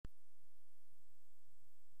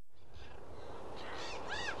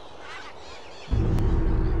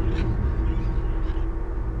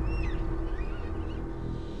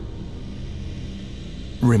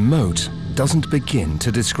Remote doesn't begin to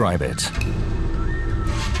describe it.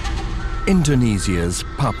 Indonesia's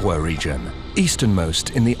Papua region,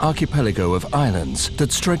 easternmost in the archipelago of islands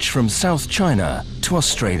that stretch from South China to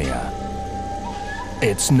Australia.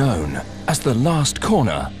 It's known as the last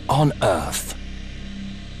corner on Earth.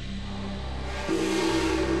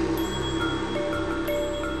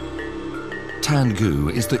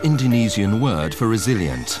 Tangguh is the Indonesian word for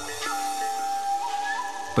resilient.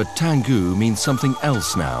 But Tangguh means something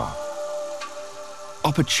else now.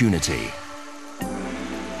 Opportunity.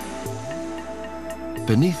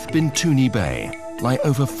 Beneath Bintuni Bay lie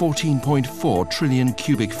over 14.4 trillion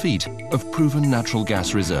cubic feet of proven natural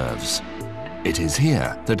gas reserves. It is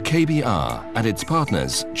here that KBR and its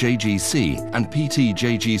partners JGC and PT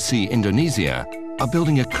JGC Indonesia are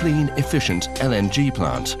building a clean, efficient LNG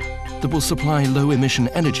plant that will supply low-emission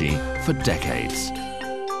energy for decades.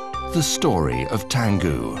 The story of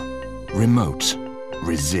Tangguh, remote,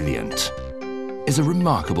 resilient, is a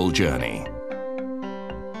remarkable journey.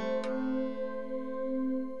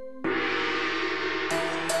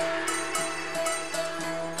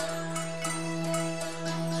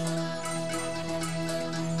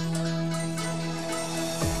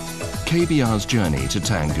 KBR's journey to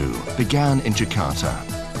Tangguh began in Jakarta,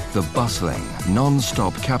 the bustling,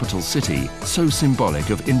 non-stop capital city so symbolic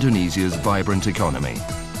of Indonesia's vibrant economy.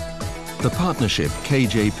 The partnership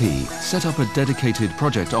KJP set up a dedicated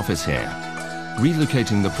project office here,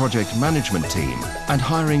 relocating the project management team and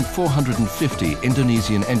hiring 450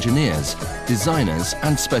 Indonesian engineers, designers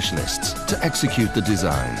and specialists to execute the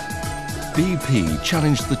design. BP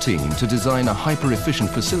challenged the team to design a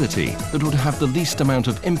hyper-efficient facility that would have the least amount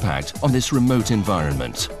of impact on this remote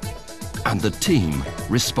environment. And the team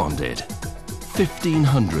responded.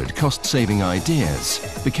 1,500 cost-saving ideas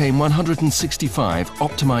became 165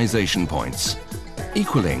 optimization points,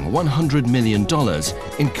 equaling $100 million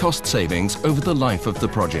in cost savings over the life of the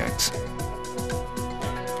project.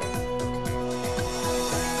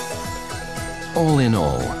 All in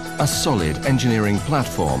all, a solid engineering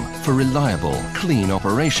platform for reliable, clean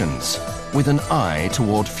operations with an eye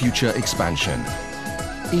toward future expansion.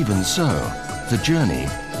 Even so, the journey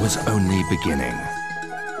was only beginning.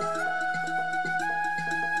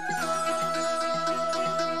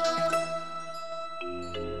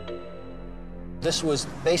 This was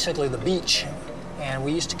basically the beach, and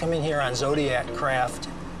we used to come in here on Zodiac craft.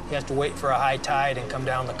 You have to wait for a high tide and come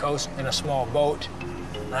down the coast in a small boat.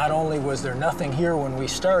 Not only was there nothing here when we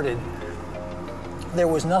started, there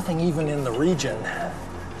was nothing even in the region.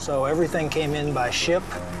 So everything came in by ship.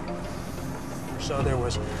 So there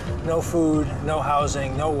was no food, no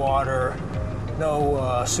housing, no water,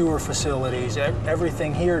 no sewer facilities.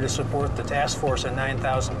 Everything here to support the task force of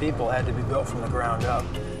 9,000 people had to be built from the ground up.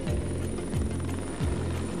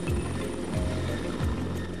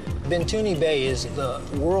 Bintuni Bay is the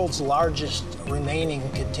world's largest remaining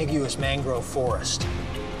contiguous mangrove forest.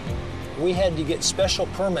 We had to get special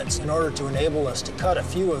permits in order to enable us to cut a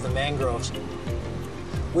few of the mangroves.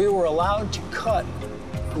 We were allowed to cut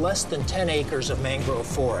less than 10 acres of mangrove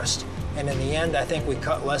forest, and in the end, I think we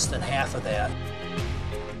cut less than half of that.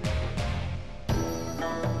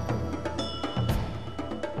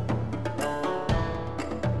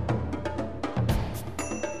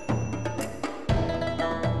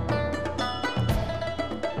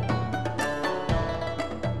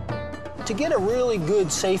 To get a really good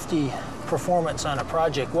safety performance on a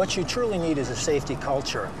project, what you truly need is a safety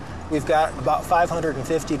culture. We've got about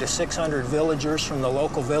 550 to 600 villagers from the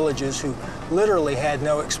local villages who literally had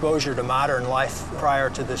no exposure to modern life prior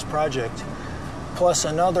to this project, plus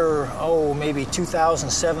another, maybe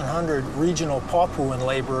 2,700 regional Papuan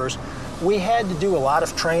laborers. We had to do a lot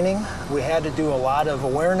of training. We had to do a lot of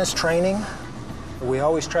awareness training. We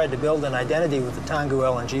always tried to build an identity with the Tangguh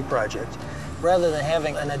LNG project, rather than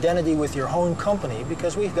having an identity with your own company,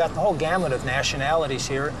 because we've got the whole gamut of nationalities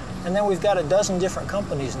here, and then we've got a dozen different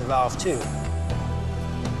companies involved too.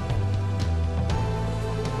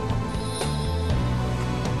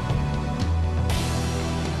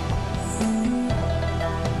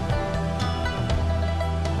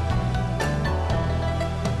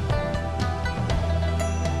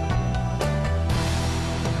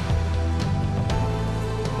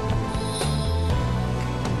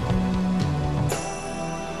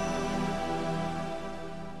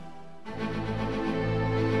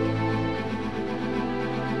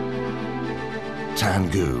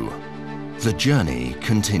 Tangguh. The journey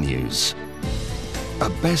continues. A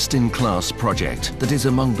best-in-class project that is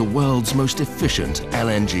among the world's most efficient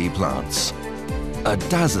LNG plants. A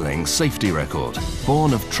dazzling safety record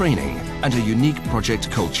born of training and a unique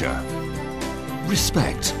project culture.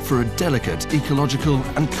 respect for a delicate ecological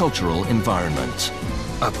and cultural environment.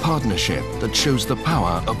 A partnership that shows the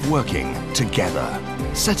power of working together,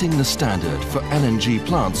 setting the standard for LNG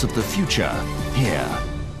plants of the future here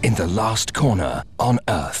in the last corner on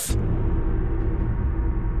Earth.